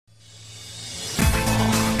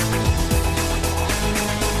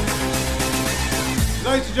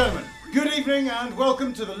Ladies and gentlemen, good evening and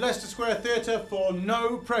welcome to the Leicester Square Theatre for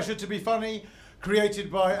No Pressure to be Funny,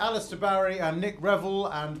 created by Alistair Barry and Nick Revell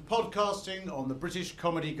and podcasting on the British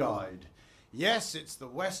Comedy Guide. Yes, it's the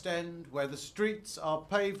West End, where the streets are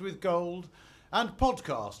paved with gold, and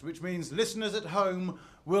podcast, which means listeners at home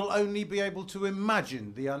will only be able to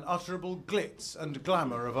imagine the unutterable glitz and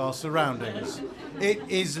glamour of our surroundings. It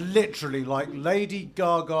is literally like Lady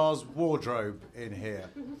Gaga's wardrobe in here.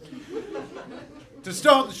 To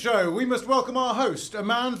start the show, we must welcome our host, a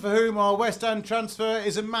man for whom our West End transfer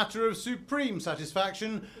is a matter of supreme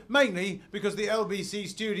satisfaction, mainly because the LBC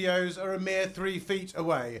studios are a mere 3 feet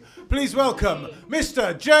away. Please welcome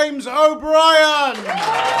Mr. James O'Brien!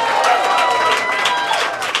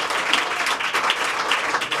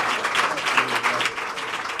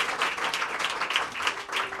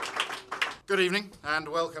 Good evening and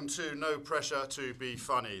welcome to No Pressure to be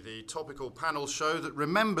Funny, the topical panel show that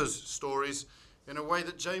remembers stories in a way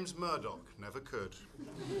that James Murdoch never could.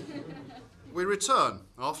 We return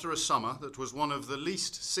after a summer that was one of the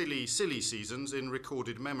least silly seasons in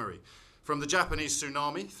recorded memory. From the Japanese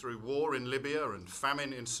tsunami, through war in Libya and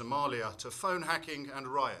famine in Somalia, to phone hacking and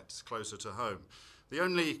riots closer to home. The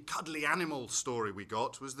only cuddly animal story we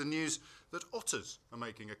got was the news that otters are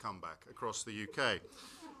making a comeback across the UK.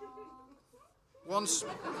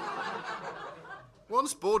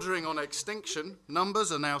 Once bordering on extinction,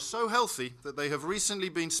 numbers are now so healthy that they have recently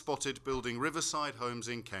been spotted building riverside homes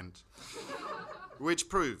in Kent, which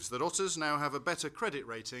proves that otters now have a better credit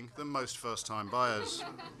rating than most first-time buyers.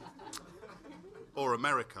 Or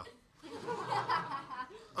America.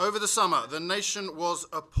 Over the summer, the nation was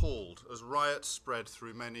appalled as riots spread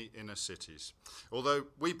through many inner cities, although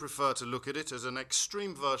we prefer to look at it as an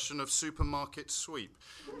extreme version of supermarket sweep,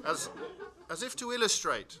 as if to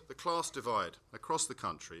illustrate the class divide across the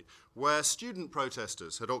country. Where student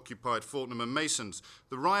protesters had occupied Fortnum and Masons,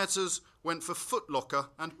 the rioters went for Foot Locker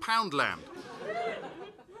and Poundland.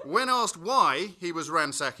 When asked why he was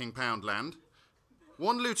ransacking Poundland,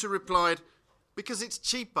 one looter replied, "Because it's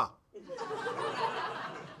cheaper."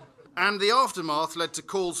 And the aftermath led to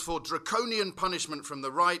calls for draconian punishment from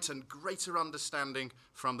the right and greater understanding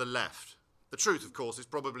from the left. The truth, of course, is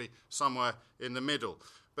probably somewhere in the middle.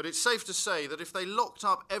 But it's safe to say that if they locked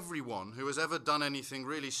up everyone who has ever done anything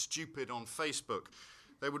really stupid on Facebook,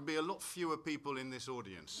 there would be a lot fewer people in this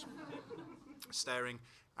audience, staring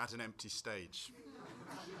at an empty stage.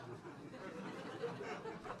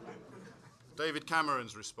 David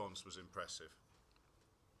Cameron's response was impressive.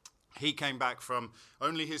 He came back from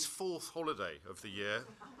only his 4th holiday of the year,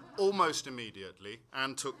 almost immediately,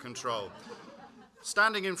 and took control.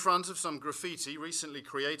 Standing in front of some graffiti recently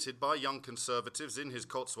created by young Conservatives in his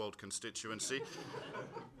Cotswold constituency,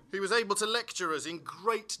 he was able to lecture us in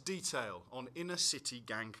great detail on inner city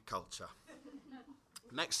gang culture.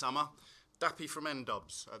 Next summer, Dappy from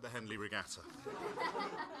N-Dubs at the Henley Regatta.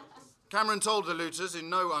 Cameron told the looters in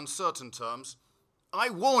no uncertain terms, "I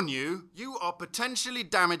warn you, you are potentially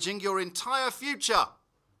damaging your entire future."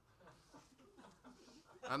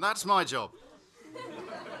 And that's my job.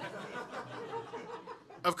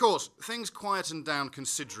 Of course, things quietened down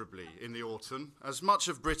considerably in the autumn as much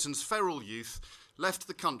of Britain's feral youth left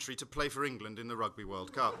the country to play for England in the Rugby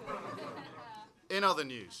World Cup. In other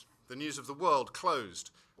news, the news of the world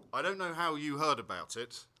closed. I don't know how you heard about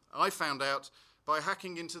it. I found out by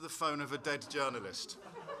hacking into the phone of a dead journalist.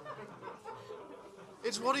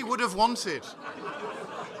 It's what he would have wanted.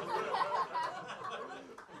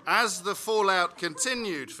 As the fallout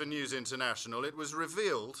continued for News International, it was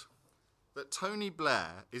revealed that Tony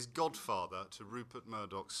Blair is godfather to Rupert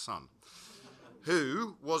Murdoch's son,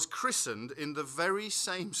 who was christened in the very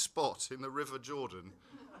same spot in the River Jordan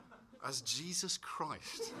as Jesus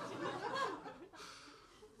Christ.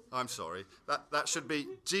 I'm sorry, that should be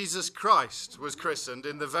Jesus Christ was christened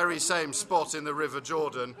in the very same spot in the River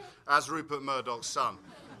Jordan as Rupert Murdoch's son.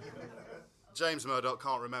 James Murdoch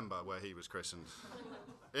can't remember where he was christened.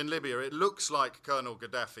 In Libya, it looks like Colonel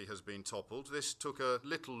Gaddafi has been toppled. This took a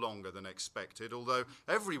little longer than expected, although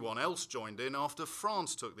everyone else joined in after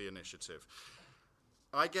France took the initiative.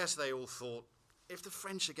 I guess they all thought, if the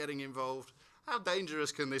French are getting involved, how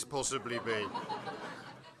dangerous can this possibly be?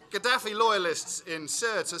 Gaddafi loyalists in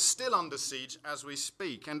Sirte are still under siege as we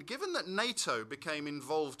speak, and given that NATO became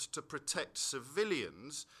involved to protect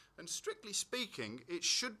civilians, and strictly speaking, it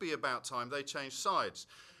should be about time they changed sides.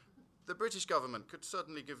 The British government could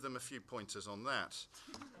certainly give them a few pointers on that.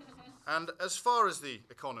 And as far as the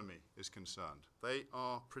economy is concerned, they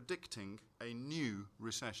are predicting a new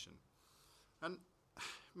recession. And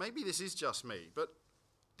maybe this is just me, but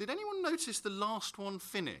did anyone notice the last one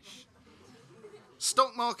finish?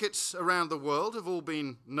 Stock markets around the world have all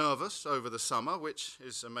been nervous over the summer, which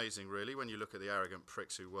is amazing, really, when you look at the arrogant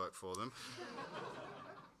pricks who work for them.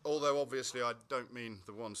 Although, obviously, I don't mean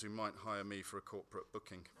the ones who might hire me for a corporate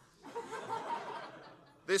booking.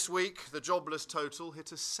 This week, the jobless total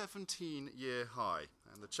hit a 17-year high,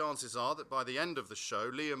 and the chances are that by the end of the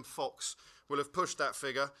show, Liam Fox will have pushed that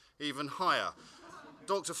figure even higher.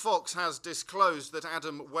 Dr. Fox has disclosed that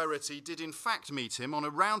Adam Werrity did in fact meet him on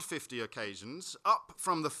around 50 occasions, up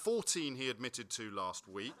from the 14 he admitted to last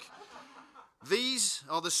week. These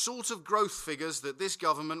are the sort of growth figures that this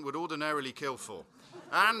government would ordinarily kill for.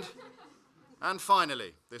 And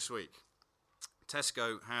finally, this week,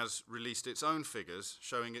 Tesco has released its own figures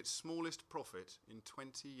showing its smallest profit in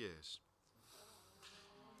 20 years.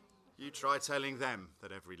 You try telling them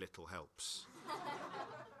that every little helps.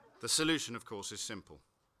 The solution, of course, is simple.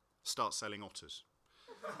 Start selling otters.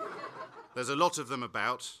 There's a lot of them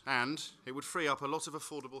about, and it would free up a lot of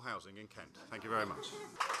affordable housing in Kent. Thank you very much.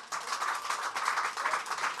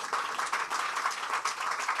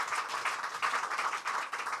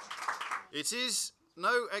 It is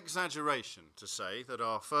no exaggeration to say that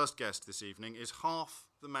our first guest this evening is half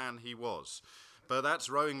the man he was. But that's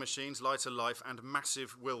rowing machines, lighter life, and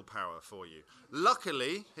massive willpower for you.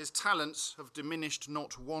 Luckily, his talents have diminished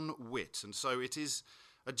not one whit, and so it is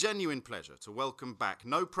a genuine pleasure to welcome back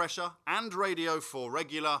No Pressure and Radio 4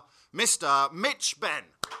 regular, Mr. Mitch Benn.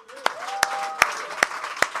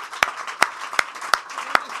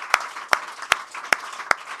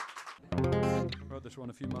 I wrote this one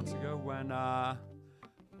a few months ago when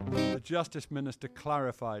the Justice Minister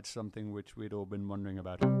clarified something which we'd all been wondering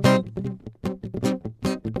about.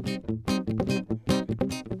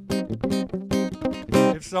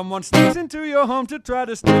 If someone sneaks into your home to try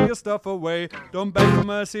to steal your stuff away, don't beg for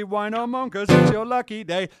mercy, whine or moan, 'cause it's your lucky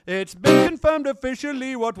day. It's been confirmed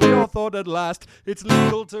officially what we all thought at last. It's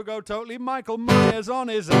legal to go totally Michael Myers on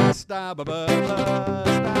his ass. Stab a burglar,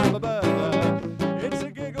 stab a burglar. It's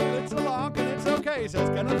a giggle, it's a lark, and it's okay, says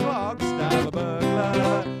Kenneth Clark. Stab a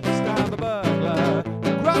burglar, stab a burglar.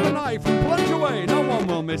 Grab a knife and plunge away, no one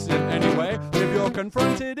will miss it anyway. If you're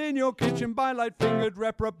confronted in your kitchen by light-fingered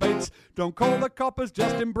reprobates, don't call the coppers,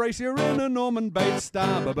 just embrace your inner Norman Bates.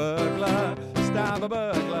 Stab a burglar, stab a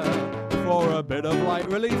burglar. For a bit of light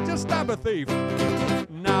relief, just stab a thief.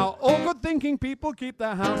 Now, all good-thinking people keep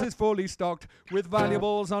their houses fully stocked, with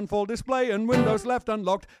valuables on full display and windows left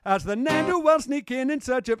unlocked, as the ne'er-do-well sneak in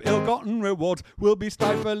search of ill-gotten rewards. We'll be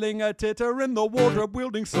stifling a titter in the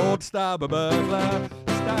wardrobe-wielding sword. Stab a burglar,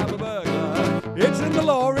 stab a burglar. It's in the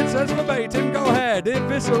law, it says verbatim, go ahead,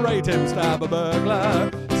 eviscerate him. Stab a burglar,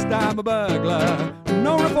 stab a burglar.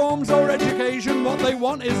 No reforms or education, what they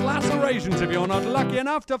want is lacerations. If you're not lucky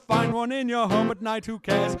enough to find one in your home at night, who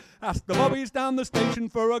cares? Ask the bobbies down the station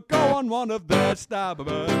for a go on one of theirs. Stab a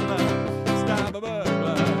burglar, stab a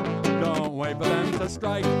burglar. Don't wait for them to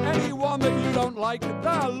strike anyone that you don't like.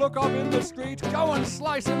 They'll look up in the street, go and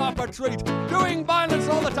slice him up a treat. Doing violence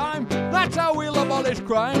all the time, that's how we'll abolish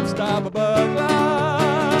crime. Stab a burglar,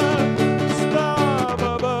 stab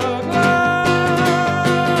a burglar.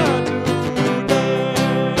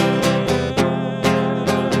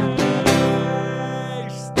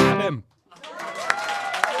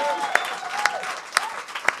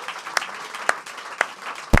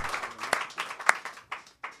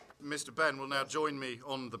 Mr. Benn will now join me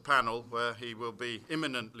on the panel, where he will be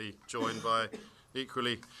imminently joined by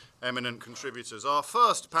equally eminent contributors. Our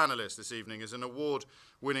first panellist this evening is an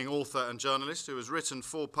award-winning author and journalist who has written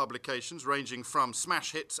 4 publications ranging from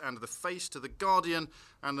smash hits and The Face to The Guardian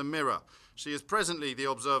and The Mirror. She is presently The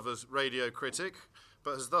Observer's radio critic,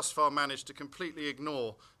 but has thus far managed to completely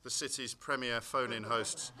ignore the city's premier phone-in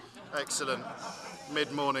host's excellent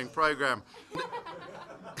mid-morning programme.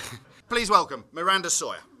 Please welcome Miranda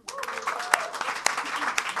Sawyer.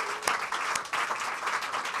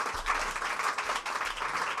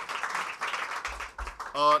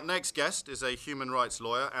 Our next guest is a human rights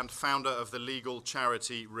lawyer and founder of the legal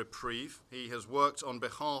charity Reprieve. He has worked on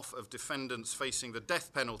behalf of defendants facing the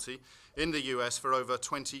death penalty in the US for over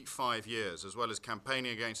 25 years, as well as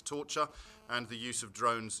campaigning against torture and the use of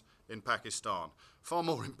drones in Pakistan. Far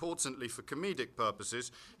more importantly, for comedic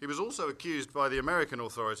purposes, he was also accused by the American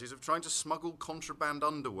authorities of trying to smuggle contraband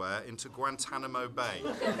underwear into Guantanamo Bay.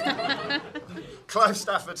 Clive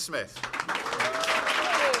Stafford Smith.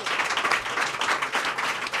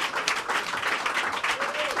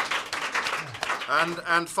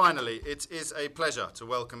 And finally, it is a pleasure to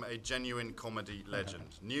welcome a genuine comedy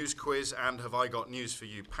legend, news quiz and Have I Got News For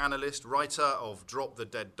You panellist, writer of Drop the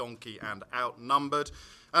Dead Donkey and Outnumbered,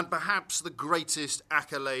 and perhaps the greatest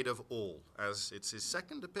accolade of all, as it's his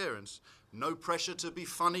second appearance, No Pressure to Be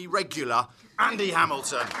Funny regular, Andy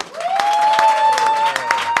Hamilton.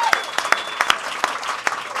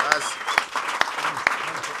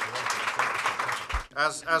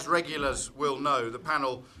 As regulars will know, the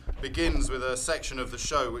panel begins with a section of the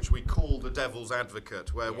show which we call The Devil's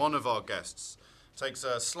Advocate, where one of our guests takes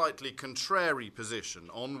a slightly contrary position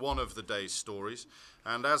on one of the day's stories,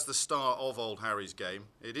 and as the star of Old Harry's Game,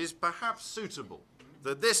 it is perhaps suitable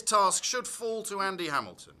that this task should fall to Andy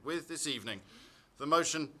Hamilton, with this evening the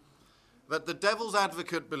motion that the Devil's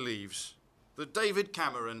Advocate believes that David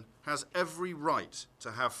Cameron has every right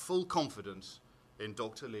to have full confidence in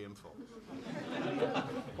Dr. Liam Fox.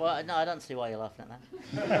 Well, no, I don't see why you're laughing at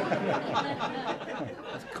that.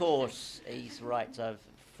 Of course, he's right to have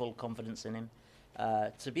full confidence in him.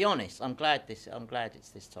 To be honest, I'm glad it's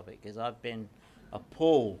this topic, because I've been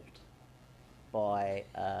appalled by.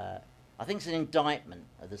 I think it's an indictment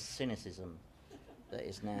of the cynicism that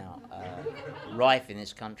is now rife in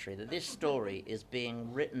this country. That this story is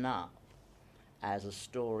being written up as a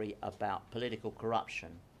story about political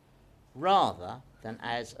corruption, rather than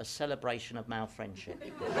as a celebration of male friendship.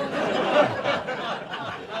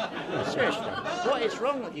 Seriously, what is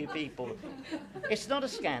wrong with you people? It's not a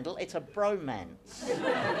scandal, it's a bromance.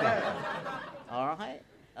 All right?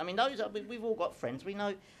 I mean, we've all got friends. We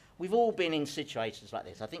know we've all been in situations like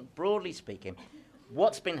this. I think, broadly speaking,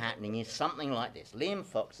 what's been happening is something like this. Liam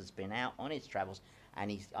Fox has been out on his travels,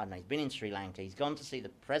 and he's been in Sri Lanka. He's gone to see the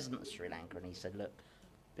president of Sri Lanka, and he said, "Look,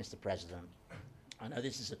 Mr. President, I know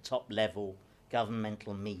this is a top-level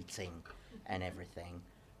governmental meeting and everything,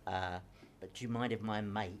 but do you mind if my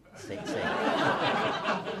mate sits in?"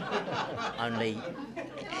 Only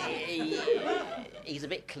he's a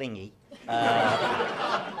bit clingy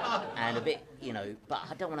and a bit, but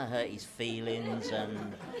I don't want to hurt his feelings,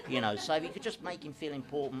 and, so if you could just make him feel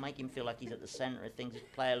important, make him feel like he's at the centre of things,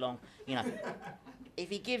 play along, If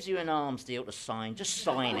he gives you an arms deal to sign, just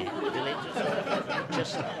sign it,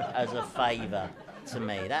 just as a favour to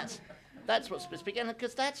me. That's what's speaking,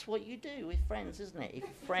 because that's what you do with friends, isn't it? If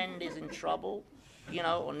a friend is in trouble,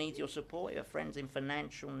 or needs your support, if a friend's in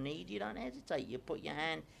financial need, you don't hesitate. You put your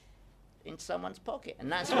hand in someone's pocket, and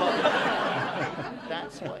that's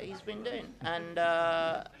what he's been doing. And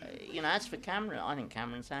as for Cameron, I think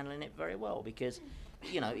Cameron's handling it very well, because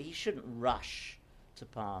he shouldn't rush to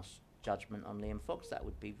pass judgment on Liam Fox. That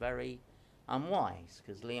would be very unwise,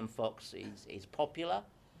 because Liam Fox is popular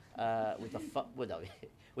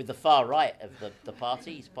with the far right of the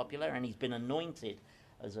party. He's popular, and he's been anointed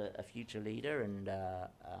as a future leader, and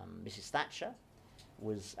Mrs. Thatcher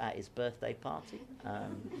was at his birthday party.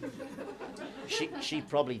 She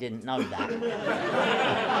probably didn't know that.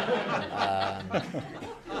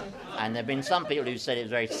 And there have been some people who said it was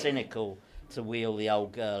very cynical to wheel the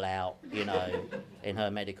old girl out, in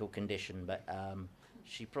her medical condition, but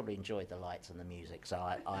she probably enjoyed the lights and the music, so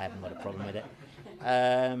I haven't got a problem with it.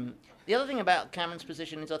 The other thing about Cameron's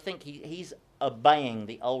position is I think he's obeying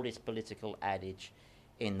the oldest political adage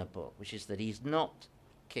in the book, which is that he's not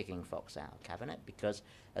kicking Fox out of cabinet, because,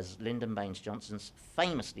 as Lyndon Baines Johnson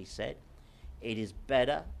famously said, it is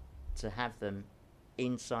better to have them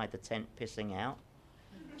inside the tent pissing out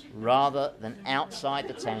rather than outside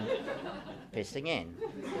the tent pissing in.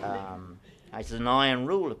 It's an iron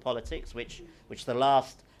rule of politics, which the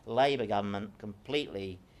last Labour government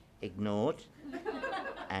completely ignored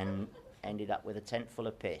and ended up with a tent full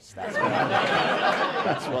of piss. That's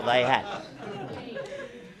what they had.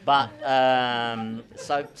 But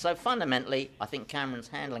so fundamentally, I think Cameron's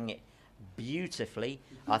handling it beautifully.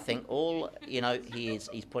 I think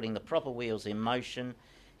he's putting the proper wheels in motion.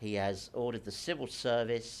 He has ordered the civil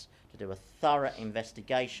service to do a thorough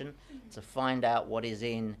investigation to find out what is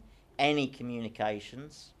in any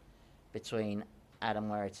communications between Adam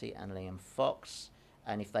Werrity and Liam Fox,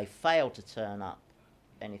 and if they fail to turn up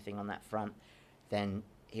anything on that front, then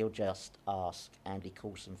he'll just ask Andy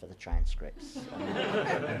Coulson for the transcripts.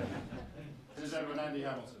 Here's everyone, Andy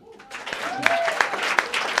Hamilton.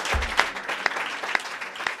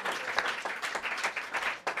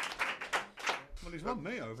 Well, he's won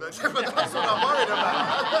me over. That's what I'm worried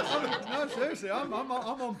about. No, seriously, I'm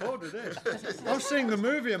on board with this. I'm seeing the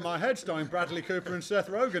movie in my head starring Bradley Cooper and Seth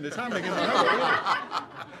Rogen. It's happening in my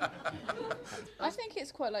head. I think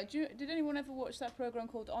it's quite like. Did anyone ever watch that program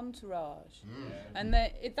called Entourage? And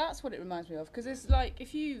that's what it reminds me of, because it's like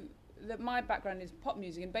if you that my background is pop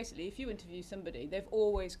music, and basically, if you interview somebody, they've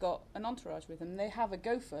always got an entourage with them. They have a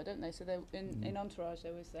gopher, don't they? So in Entourage,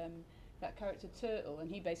 there was that character Turtle,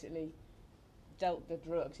 and he basically dealt the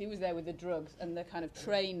drugs. He was there with the drugs and the kind of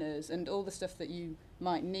trainers and all the stuff that you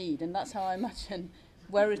might need, and that's how I imagine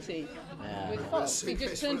Werrity with Fox. He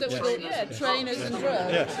just turned up with all, trainers and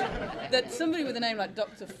drugs that somebody with a name like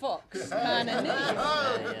Dr. Fox kind of needs,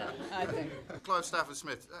 I think. Clive Stafford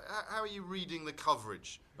Smith, how are you reading the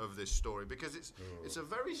coverage of this story? Because it's a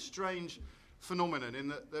very strange phenomenon in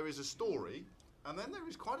that there is a story, and then there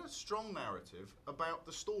is quite a strong narrative about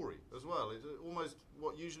the story as well. It's almost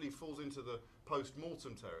what usually falls into the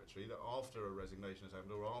post-mortem territory, that after a resignation has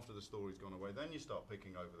happened or after the story's gone away, then you start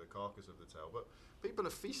picking over the carcass of the tale. But people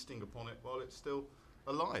are feasting upon it while it's still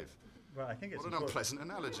alive. Well, I think it's what an unpleasant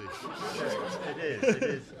analogy. It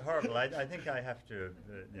is horrible. I think I have to,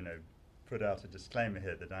 put out a disclaimer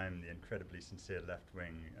here that I'm the incredibly sincere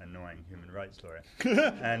left-wing, annoying human rights lawyer.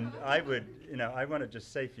 And I want to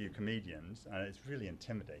just say for you comedians, and it's really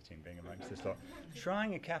intimidating being amongst this lot,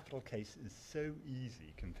 trying a capital case is so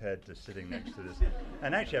easy compared to sitting next to this.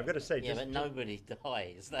 And actually, I've got to say, but nobody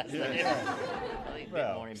dies. That's I think a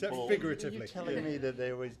bit more except important. figuratively. You're telling me that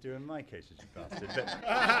they always do in my cases, you bastard.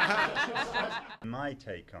 But my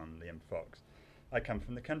take on Liam Fox, I come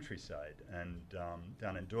from the countryside and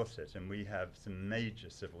down in Dorset, and we have some major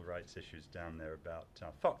civil rights issues down there about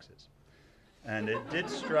foxes. And it did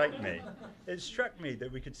strike me. It struck me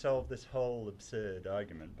that we could solve this whole absurd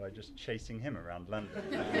argument by just chasing him around London.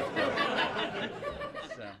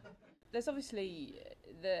 So. There's obviously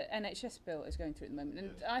the NHS bill is going through at the moment,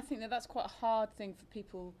 and I think that that's quite a hard thing for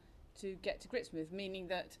people to get to grips with, meaning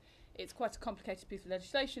that it's quite a complicated piece of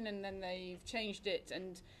legislation, and then they've changed it,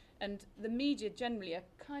 and the media generally are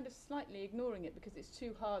kind of slightly ignoring it because it's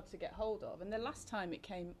too hard to get hold of. And the last time it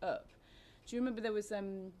came up, do you remember there was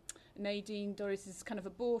Nadine Dorries' kind of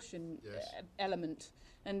abortion element,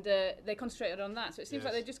 and they concentrated on that. So it seems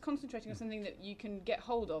like they're just concentrating on something that you can get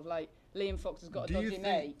hold of, like Liam Fox has got a dodgy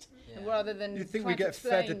mate, and rather than you think we get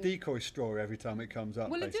fed a decoy story every time it comes up?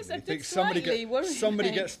 Well, basically. it does.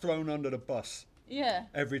 Somebody gets thrown under the bus. Yeah.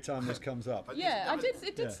 Every time this comes up.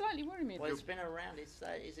 It did slightly worry me. Well, it's been around.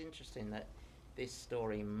 It's interesting that this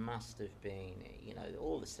story must have been,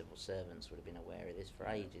 all the civil servants would have been aware of this for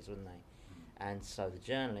ages, wouldn't they? And so the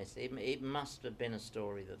journalists, it must have been a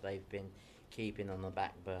story that they've been keeping on the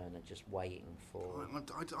back burner, just waiting for.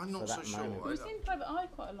 I'm not so sure. It was in Private Eye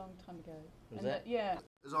quite a long time ago. Was it? Yeah.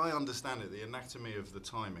 As I understand it, the anatomy of the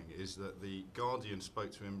timing is that the Guardian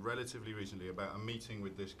spoke to him relatively recently about a meeting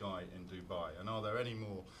with this guy in Dubai. And are there any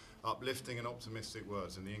more uplifting and optimistic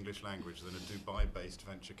words in the English language than a Dubai-based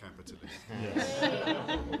venture capitalist?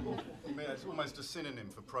 It's almost a synonym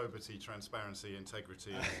for probity, transparency,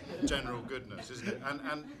 integrity, and general goodness, isn't it?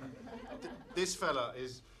 And this fella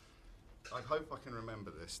is... I hope I can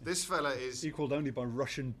remember this. This fella is... Equalled only by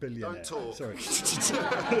Russian billionaire. Don't talk. Sorry.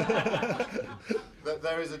 That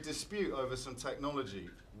there is a dispute over some technology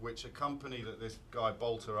which a company that this guy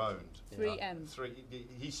Bolter owned. 3M.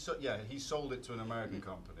 He sold it to an American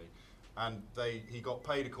company, and he got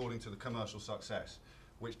paid according to the commercial success,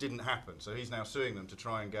 which didn't happen. So he's now suing them to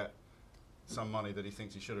try and get some money that he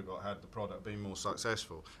thinks he should have got had the product been more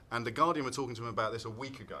successful. And the Guardian were talking to him about this a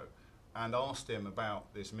week ago, and asked him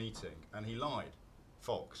about this meeting, and he lied,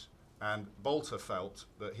 Fox. And Bolter felt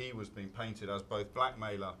that he was being painted as both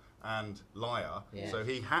blackmailer and liar, so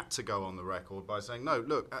he had to go on the record by saying, no,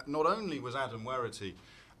 look, not only was Adam Werrity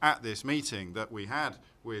at this meeting that we had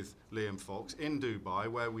with Liam Fox in Dubai,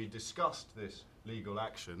 where we discussed this legal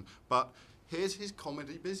action, but here's his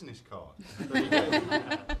comedy business card that he gave.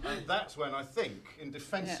 And that's when I think, in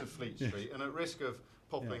defence of Fleet Street, and at risk of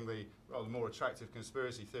popping the rather more attractive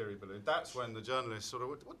conspiracy theory balloon, that's when the journalists sort of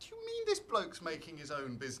went, what do you mean this bloke's making his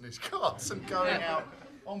own business cards and going out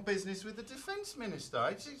on business with the defence minister?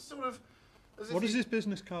 It's sort of... What does his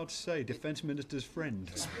business card say? Defence Minister's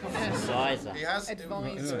friend. Sizer. He has,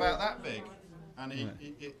 it's about that big. And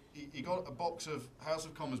he got a box of House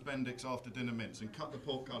of Commons Bendix after dinner mints and cut the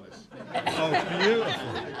portcullis. Oh,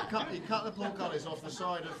 beautiful. He cut the portcullis off the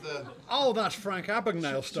side of the... Oh, that's Frank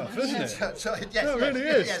Abagnale stuff, isn't it? Yes, no, it really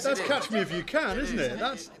is. Yes, that's it Catch is. Me If You Can, isn't it? It's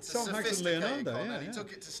That's a Tom Hanks and sophisticated Leonardo. con, Yeah, and he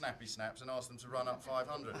took it to Snappy Snaps and asked them to run up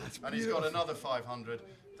 500. And he's got another 500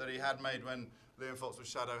 that he had made when Liam Fox was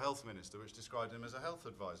Shadow Health Minister, which described him as a health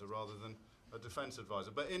advisor rather than a defence advisor.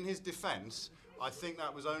 But in his defence, I think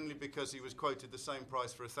that was only because he was quoted the same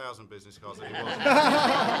price for 1,000 business cards that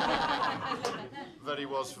he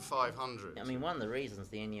was for 500. I mean, one of the reasons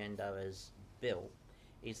the innuendo is built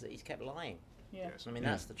is that he's kept lying. Yeah. I mean,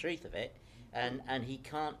 that's the truth of it. And he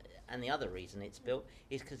can't. And the other reason it's built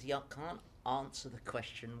is because he can't answer the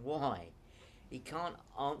question why. He can't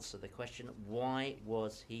answer the question why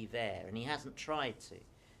was he there, and he hasn't tried to.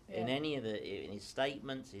 In any of in his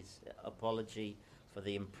statements, his apology for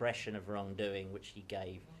the impression of wrongdoing which he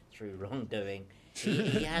gave through wrongdoing,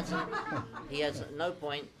 he hasn't at no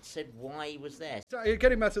point said why he was there. So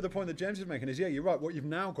getting back to the point that James is making is, you're right. What you've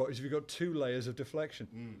now got is you've got two layers of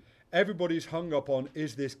deflection. Everybody's hung up on,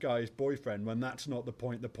 is this guy his boyfriend, when that's not the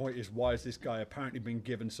point. The point is, why has this guy apparently been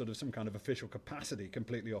given sort of some kind of official capacity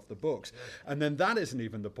completely off the books? And then that isn't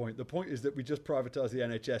even the point. The point is that we just privatised the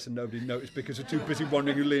NHS and nobody noticed because they're too busy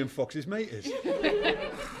wondering who Liam Fox's mate is.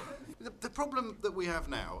 The problem that we have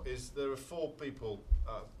now is there are 4 people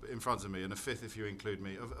in front of me, and a 5th if you include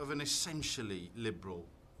me, of an essentially liberal,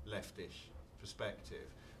 leftish perspective.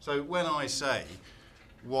 So when I say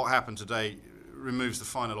what happened today removes the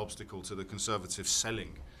final obstacle to the Conservatives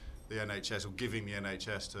selling the NHS or giving the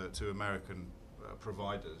NHS to American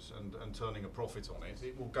providers and turning a profit on it,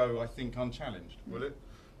 it will go, I think, unchallenged, will it?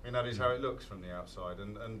 I mean, that is how it looks from the outside,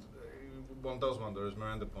 and one does wonder, as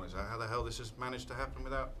Miranda points out, how the hell this has managed to happen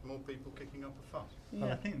without more people kicking up a fuss. Well,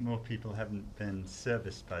 I think more people haven't been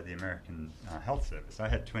serviced by the American health service. I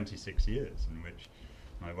had 26 years in which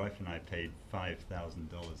my wife and I paid $5,000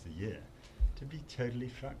 a year to be totally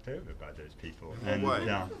fucked over by those people. In what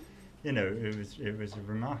way? It was a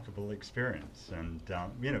remarkable experience, and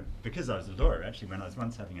because I was a lawyer, actually, when I was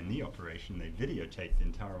once having a knee operation, they videotaped the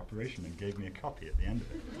entire operation and gave me a copy at the end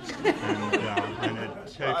of it. and it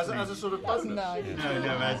totally as a sort of bonus? No,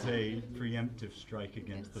 as a preemptive strike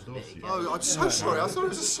against the lawsuit. Oh, I'm so sorry. I thought it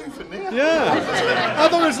was a souvenir. Yeah. I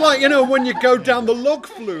thought it was like, when you go down the log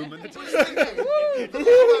flume. And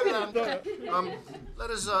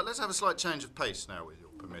let's have a slight change of pace now, with your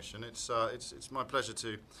permission. It's my pleasure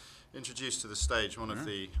to introduce to the stage one of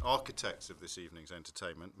the architects of this evening's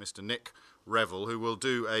entertainment, Mr. Nick Revell, who will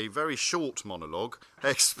do a very short monologue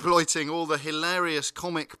exploiting all the hilarious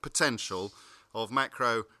comic potential of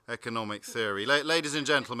macroeconomic theory. Ladies and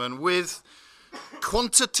gentlemen, with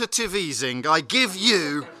quantitative easing, I give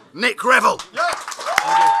you Nick Revell.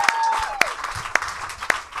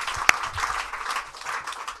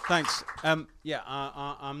 Thanks. I'm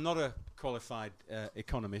not a qualified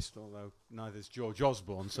economist, although neither is George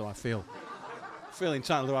Osborne, so I feel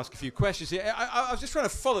entitled to ask a few questions here. I was just trying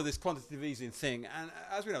to follow this quantitative easing thing, and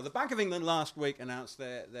as we know, the Bank of England last week announced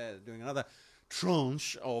they're doing another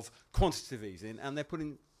tranche of quantitative easing, and they're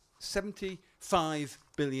putting £75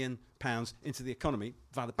 billion into the economy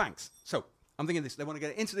via the banks. So I'm thinking this, they want to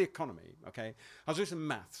get it into the economy, okay? I was doing some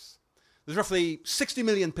maths. There's roughly 60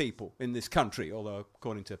 million people in this country, although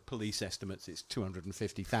according to police estimates it's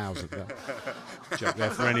 250,000. Joke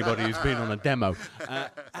there for anybody who's been on a demo.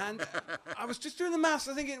 And I was just doing the maths,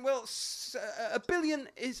 I'm thinking, well, a billion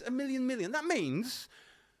is a million. That means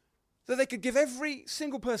that they could give every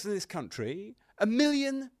single person in this country £1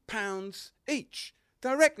 million each,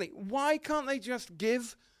 directly. Why can't they just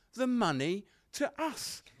give the money to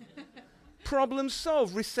us? Problem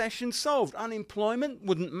solved, recession solved, unemployment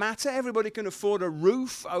wouldn't matter, everybody can afford a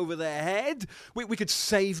roof over their head. We could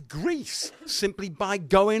save Greece simply by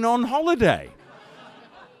going on holiday.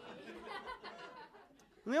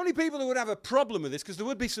 And the only people who would have a problem with this, because there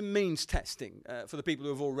would be some means testing for the people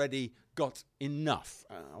who have already got enough.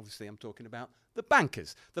 Obviously, I'm talking about the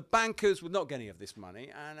bankers. The bankers would not get any of this money,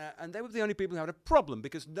 and they were the only people who had a problem,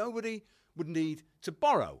 because nobody would need to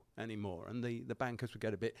borrow anymore. And the bankers would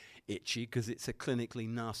get a bit itchy because it's a clinically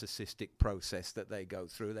narcissistic process that they go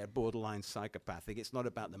through. They're borderline psychopathic. It's not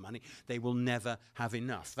about the money. They will never have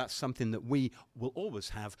enough. That's something that we will always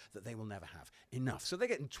have, that they will never have enough. So they're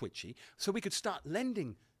getting twitchy. So we could start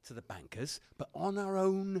lending to the bankers, but on our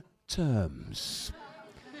own terms.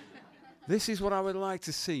 This is what I would like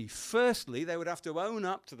to see. Firstly, they would have to own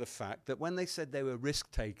up to the fact that when they said they were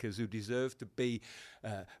risk takers who deserve to be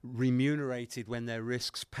remunerated when their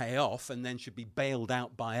risks pay off and then should be bailed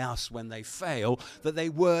out by us when they fail, that they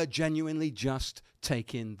were genuinely just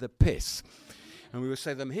taking the piss. And we would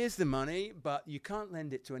say to them, here's the money, but you can't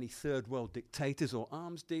lend it to any third world dictators or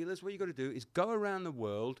arms dealers. What you've got to do is go around the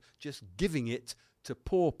world just giving it to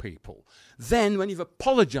poor people. Then, when you've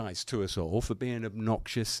apologised to us all for being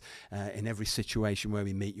obnoxious in every situation where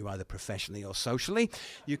we meet you, either professionally or socially,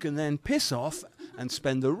 you can then piss off and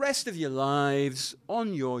spend the rest of your lives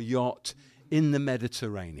on your yacht in the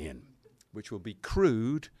Mediterranean, which will be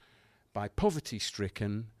crewed by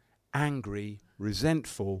poverty-stricken, angry,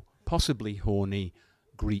 resentful, possibly horny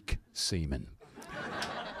Greek seamen.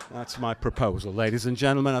 That's my proposal, ladies and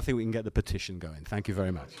gentlemen. I think we can get the petition going. Thank you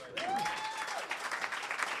very much.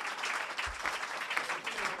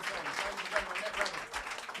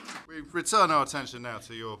 return our attention now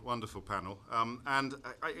to your wonderful panel. And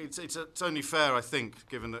it's only fair, I think,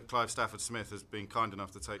 given that Clive Stafford Smith has been kind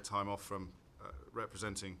enough to take time off from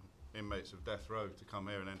representing inmates of death row to come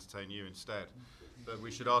here and entertain you instead, that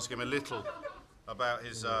we should ask him a little about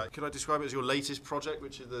his... could I describe it as your latest project,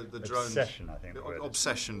 which is the drones? Obsession, I think.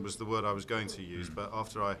 Obsession was the word I was going to use, but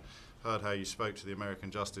after I heard how you spoke to the American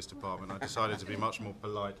Justice Department, I decided to be much more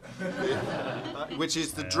polite. Which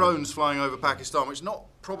is the drones flying over Pakistan, which not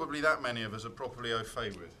probably that many of us are properly au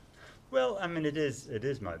fait with. Well, I mean, it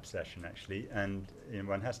is my obsession, actually, and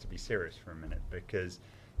one has to be serious for a minute, because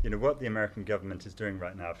what the American government is doing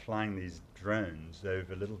right now, flying these drones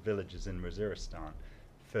over little villages in Waziristan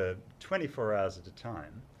for 24 hours at a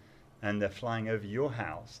time, and they're flying over your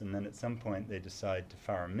house, and then at some point they decide to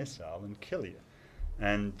fire a missile and kill you.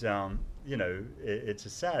 And, it's a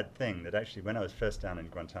sad thing that actually when I was first down in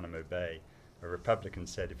Guantanamo Bay, a Republican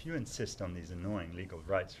said, if you insist on these annoying legal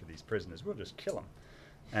rights for these prisoners, we'll just kill them.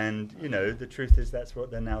 And, the truth is that's what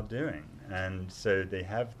they're now doing. And so they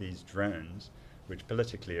have these drones, which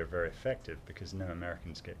politically are very effective because no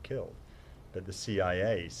Americans get killed. But the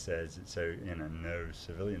CIA says it's so, no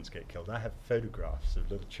civilians get killed. I have photographs of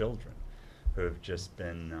little children who have just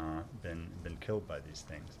been killed by these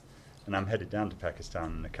things. And I'm headed down to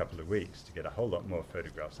Pakistan in a couple of weeks to get a whole lot more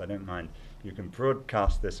photographs. I don't mind. You can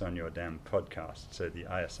broadcast this on your damn podcast so the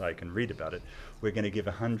ISI can read about it. We're going to give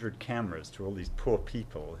 100 cameras to all these poor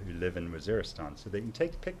people who live in Waziristan so they can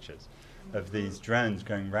take pictures of these drones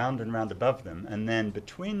going round and round above them. And then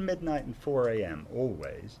between midnight and 4 a.m.,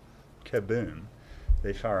 always, kaboom,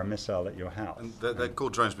 they fire a missile at your house. And they're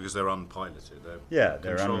called drones because they're unpiloted.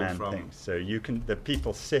 They're unmanned things. So the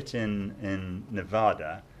people sit in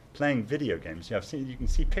Nevada playing video games. You can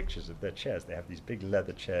see pictures of their chairs. They have these big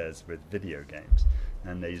leather chairs with video games,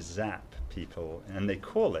 and they zap people, and they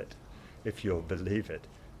call it, if you'll believe it,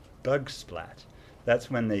 bug splat.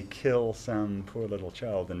 That's when they kill some poor little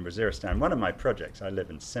child in Waziristan. One of my projects, I live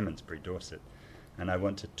in Simmonsbury, Dorset, and I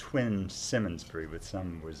want to twin Simmonsbury with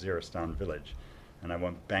some Waziristan village, and I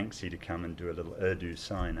want Banksy to come and do a little Urdu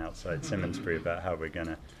sign outside Simmonsbury about how we're going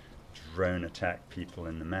to drone attack people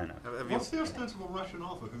in the manor. What's the ostensible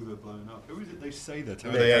rationale for who they're blowing up? Who is it they say they're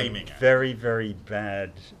targeting? They're aiming at? Very, very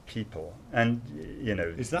bad people. And,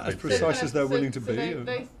 Is that as precise as they're willing to be?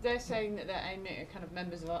 They're saying that they're aiming at kind of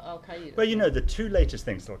members of Al-Qaeda. Well, the two latest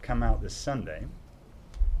things that will come out this Sunday,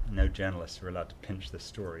 no journalists are allowed to pinch the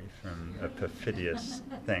story from a perfidious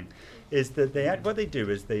thing, is that what they do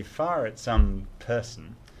is they fire at some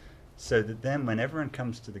person so that then when everyone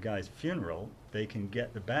comes to the guy's funeral, they can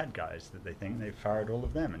get the bad guys that they think they fired all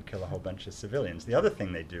of them and kill a whole bunch of civilians. The other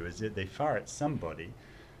thing they do is that they fire at somebody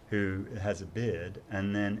who has a beard,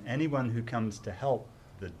 and then anyone who comes to help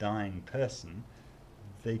the dying person,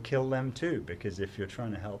 they kill them too, because if you're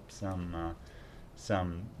trying to help some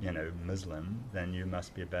Muslim, then you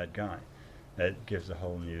must be a bad guy. It gives a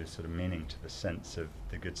whole new sort of meaning to the sense of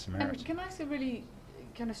the Good Samaritan. And can I ask a really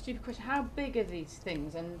kind of stupid question? How big are these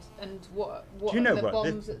things, and what do you know are the what?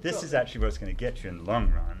 bombs This is actually what's going to get you in the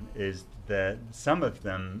long run, is that some of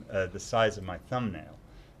them are the size of my thumbnail,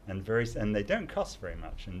 and they don't cost very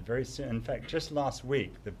much, and very soon, in fact, just last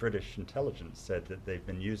week, the British intelligence said that they've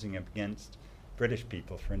been using them against British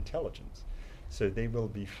people for intelligence. So they will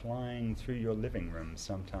be flying through your living room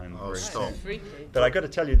sometime very soon. But I got to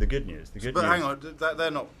tell you the good news. But hang on, they're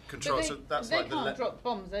not controlled. So that's they like can't drop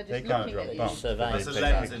bombs. They're just they can't looking drop at bombs. There's a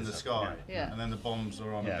lens in the sky, yeah. And then the bombs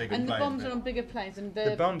are on a bigger plane. And the bombs are on bigger planes, and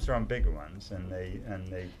the bombs are on bigger ones, and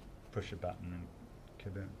they push a button and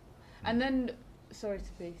kaboom. And then. Sorry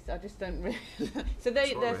to be, I just don't really. So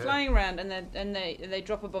they're flying around and they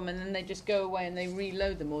drop a bomb and then they just go away and they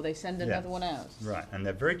reload them, or they send another one out. Right, and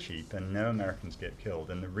they're very cheap and no Americans get killed.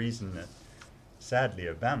 And the reason that, sadly,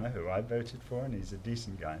 Obama, who I voted for, and he's a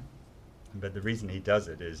decent guy, but the reason he does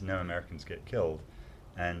it is no Americans get killed,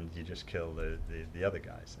 and you just kill the other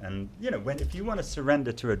guys. And if you want to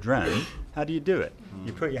surrender to a drone, how do you do it?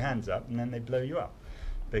 You put your hands up and then they blow you up.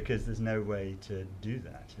 Because there's no way to do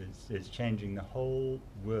that. It's changing the whole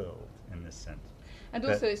world in this sense. And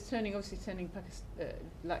also it's turning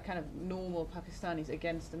like kind of normal Pakistanis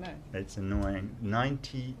against America. It's annoying.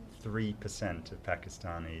 93% of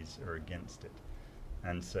Pakistanis are against it.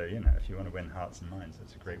 And so, if you want to win hearts and minds,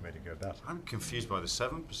 that's a great way to go about it. I'm confused by the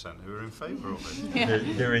 7% who are in favour of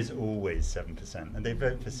it. There is always 7%, and they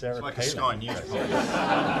vote for Sarah Palin. It's like a Sky News poll.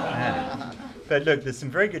 Yeah. But look, there's some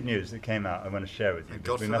very good news that came out I want to share with you,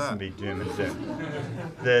 because we mustn't be doom and doom.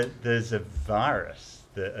 There's a virus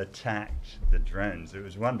that attacked the drones. It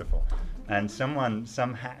was wonderful. And someone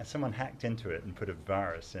hacked into it and put a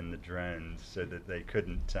virus in the drones so that they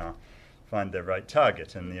couldn't find their right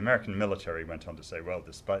target. And the American military went on to say, well,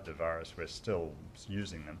 despite the virus, we're still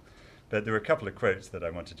using them. But there were a couple of quotes that I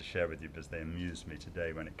wanted to share with you because they amused me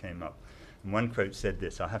today when it came up. And one quote said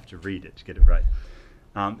this, I'll have to read it to get it right.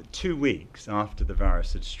 2 weeks after the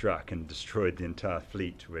virus had struck and destroyed the entire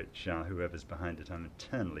fleet, which whoever's behind it I'm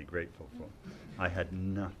eternally grateful for, I had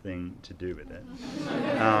nothing to do with it.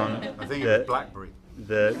 I think it was BlackBerry.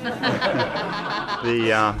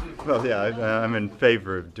 I'm in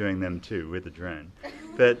favour of doing them too with a drone.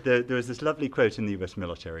 But there was this lovely quote in the US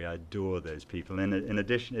military. I adore those people. In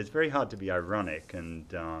addition, it's very hard to be ironic, and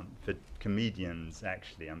for comedians,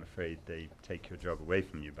 actually, I'm afraid they take your job away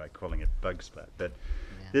from you by calling it bug splat. But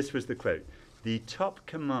this was the quote: "The top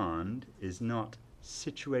command is not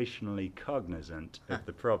situationally cognizant of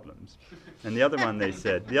the problems." And the other one they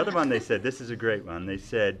said, this is a great one, they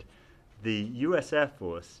said, "The US Air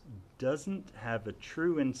Force doesn't have a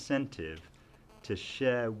true incentive to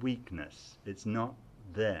share weakness. It's not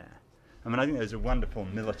there." I mean, I think there's a wonderful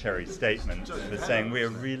military statement for saying we're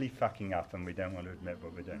really fucking up and we don't want to admit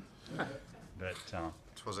what we're doing. But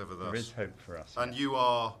 'Twas ever there thus. is hope for us. And you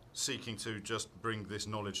are seeking to just bring this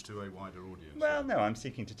knowledge to a wider audience? Well, no, I'm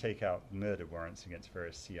seeking to take out murder warrants against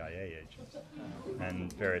various CIA agents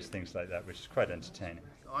and various things like that, which is quite entertaining.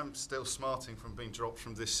 I'm still smarting from being dropped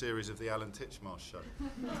from this series of the Alan Titchmarsh show.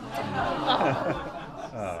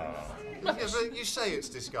 Yeah, but you say it's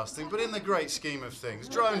disgusting, but in the great scheme of things,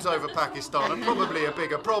 drones over Pakistan are probably a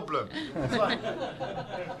bigger problem. It's like,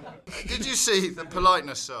 did you see the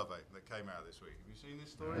politeness survey that came out this week? Have you seen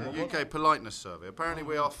this story? The UK politeness survey. Apparently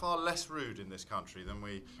we are far less rude in this country than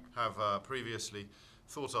we have previously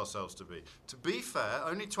thought ourselves to be. To be fair,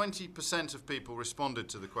 only 20% of people responded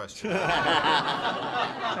to the question. Yeah,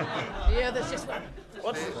 that's just The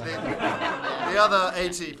other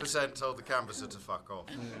 80% told the canvasser to fuck off.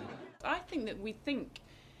 I think that we think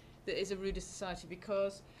that it's a ruder society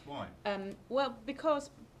because... Why? Well, because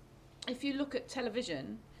if you look at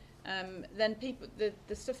television, then people, the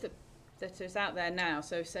stuff that is out there now,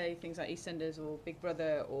 so say things like EastEnders or Big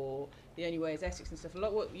Brother or The Only Way is Essex and stuff, a lot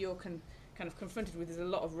of what you're kind of confronted with is a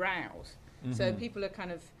lot of rows. Mm-hmm. So people are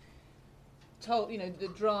kind of told, the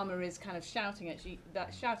drama is kind of shouting at each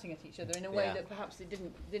other in a way that perhaps it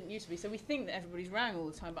didn't used to be. So we think that everybody's rowing all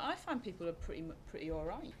the time, but I find people are pretty all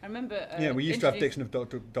right. I remember. We used to have Dixon of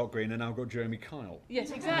Doc Green, and now got Jeremy Kyle.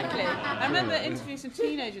 Yes, exactly. I remember interviewing some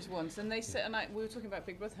teenagers once, and they said, we were talking about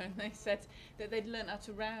Big Brother, and they said that they'd learnt how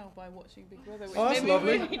to row by watching Big Brother, which that's made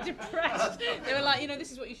lovely. me really depressed. They were like,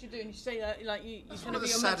 this is what you should do, and you should say that, you It's kind one of of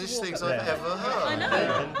the be meant to saddest walk things up. I've ever heard. I know.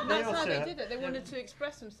 And That's they how they also- did it. They wanted to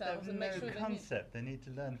express themselves and make sure no they knew. concept. They need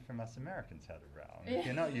to learn from us Americans how to row. If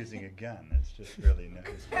you're not using a gun, it's just really no.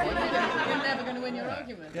 You're never going to win your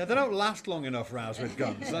argument. Yeah, they don't last long enough, rows with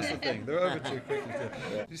guns. That's the thing. They're over too quickly.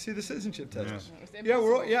 Did you see the citizenship test? Yeah.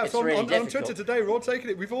 We're all, It's it's on, really on Twitter difficult. today. We're all taking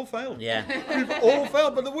it. We've all failed. Yeah. We've all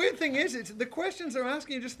failed. But the weird thing is, it's the questions they're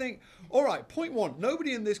asking. You just think, all right. Point one: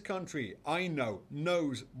 nobody in this country I know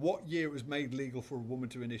knows what year it was made legal for a woman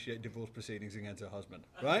to initiate divorce proceedings against her husband.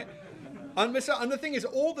 Right? And the thing is,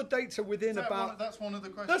 all the dates are within about. That's one of the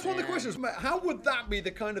questions. That's one of the questions. How would that be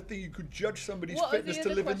the kind of thing you could judge somebody's What are fitness the to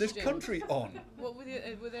other live in this questions? country on? What were there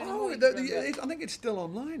any Oh, more you I remember? think it's still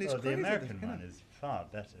online. It's Well, the crazy. American Yeah. one is far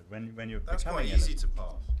better. When you're That's becoming quite an- easy to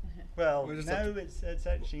pass. Well, We just no, have it's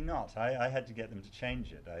actually not. I had to get them to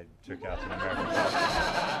change it. I took out an American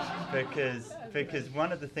passport. because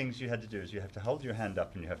one of the things you had to do is you have to hold your hand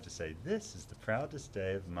up and you have to say, "This is the proudest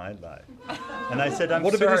day of my life." And I said, "I'm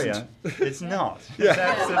What if it sorry, isn't?" it's not. It's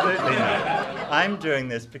absolutely not. I'm doing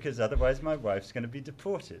this because otherwise my wife's going to be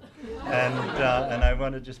deported, and I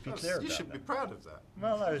want to just be clear You about should that. be proud of that.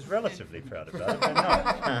 Well, I was relatively proud of that, but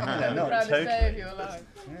not Proudest totally. day of your life.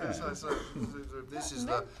 Yeah.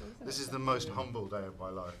 This is the most humble day of my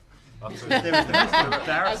life. It was the most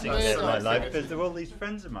embarrassing day of my As life because there were all these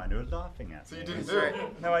friends of mine who were laughing at So me. you didn't do it?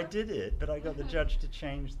 No, I did it, but I got the judge to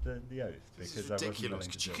change the oath This because is I wasn't ridiculous. willing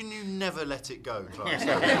to do it. Can you never let it go, Clark?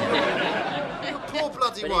 Your poor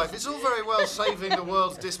bloody wife. It's all very well saving the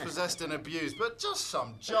world's dispossessed and abused, but just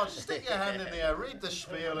some judge. Stick your hand in the air, read the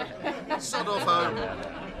spiel, and sod off home.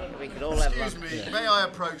 We could all have Excuse me, may I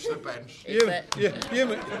approach the bench? You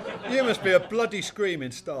must be a bloody scream in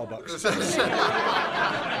Starbucks.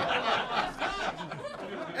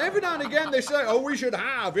 Every now and again they say, we should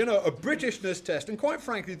have, a Britishness test. And quite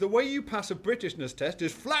frankly, the way you pass a Britishness test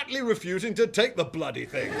is flatly refusing to take the bloody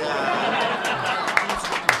thing.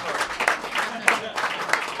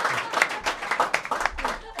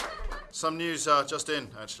 Some news just in,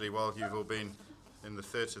 actually, while you've all been in the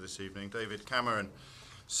theatre this evening. David Cameron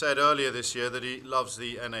said earlier this year that he loves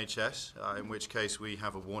the NHS, in which case we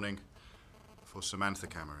have a warning for Samantha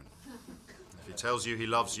Cameron. If he tells you he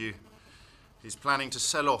loves you, he's planning to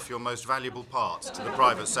sell off your most valuable parts to the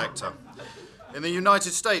private sector. In the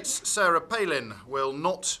United States, Sarah Palin will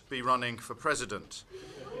not be running for president.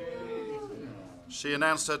 She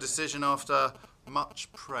announced her decision after much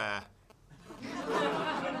prayer.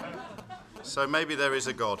 So maybe there is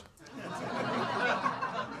a God.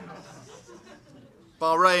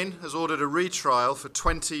 Bahrain has ordered a retrial for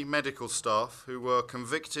 20 medical staff who were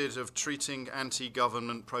convicted of treating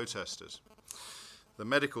anti-government protesters. The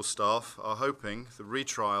medical staff are hoping the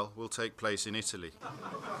retrial will take place in Italy.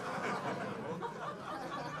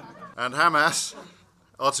 And Hamas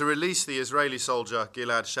are to release the Israeli soldier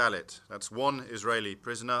Gilad Shalit. That's one Israeli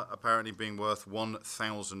prisoner, apparently being worth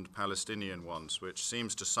 1,000 Palestinian ones, which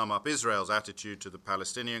seems to sum up Israel's attitude to the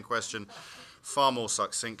Palestinian question far more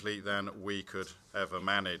succinctly than we could ever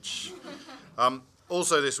manage.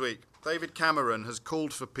 Also this week, David Cameron has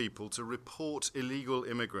called for people to report illegal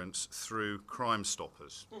immigrants through Crime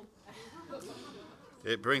Stoppers.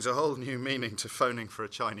 It brings a whole new meaning to phoning for a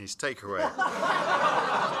Chinese takeaway.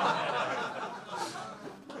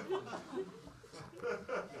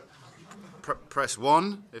 Press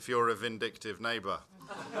 1 if you're a vindictive neighbour.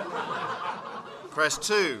 Press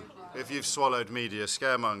 2 if you've swallowed media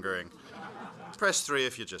scaremongering. Press 3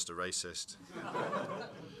 if you're just a racist.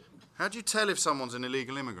 How do you tell if someone's an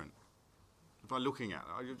illegal immigrant? By looking at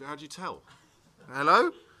it. How do you tell? Hello?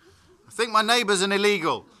 I think my neighbour's an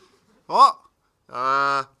illegal. What?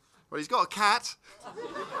 Well, he's got a cat.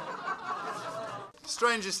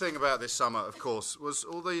 Strangest thing about this summer, of course, was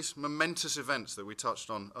all these momentous events that we touched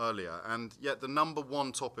on earlier, and yet the number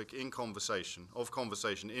one topic in conversation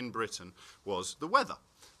in Britain was the weather.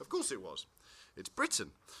 Of course it was. It's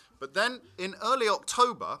Britain. But then, in early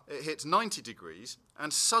October, it hit 90 degrees,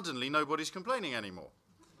 and suddenly nobody's complaining anymore.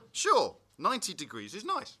 Sure, 90 degrees is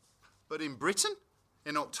nice. But in Britain?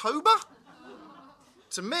 In October?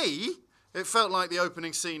 To me, it felt like the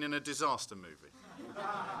opening scene in a disaster movie.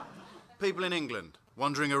 People in England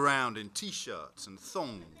wandering around in T-shirts and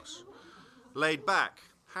thongs. Laid back,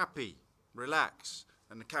 happy, relaxed,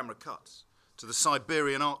 and the camera cuts to the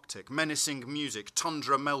Siberian Arctic, menacing music,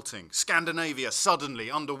 tundra melting, Scandinavia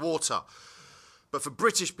suddenly underwater. But for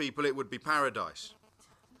British people, it would be paradise.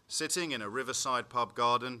 Sitting in a riverside pub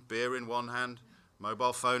garden, beer in one hand,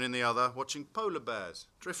 mobile phone in the other, watching polar bears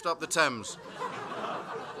drift up the Thames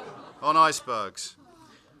on icebergs,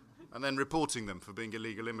 and then reporting them for being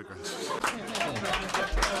illegal immigrants.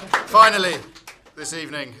 Finally, this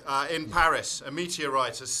evening, in Paris, a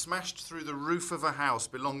meteorite has smashed through the roof of a house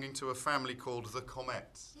belonging to a family called the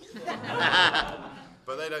Comets.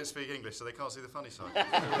 But they don't speak English, so they can't see the funny side.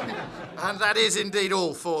 And that is indeed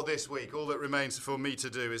all for this week. All that remains for me to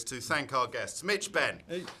do is to thank our guests, Mitch Benn,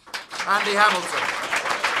 Andy Hamilton,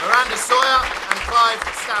 Miranda Sawyer, and Clive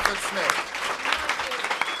Stafford-Smith.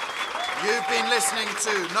 You've been listening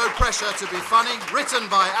to No Pressure to Be Funny, written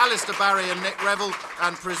by Alistair Barry and Nick Revel,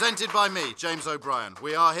 and presented by me, James O'Brien.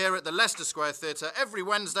 We are here at the Leicester Square Theatre every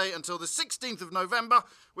Wednesday until the 16th of November,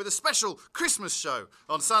 with a special Christmas show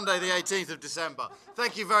on Sunday the 18th of December.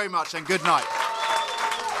 Thank you very much and good night.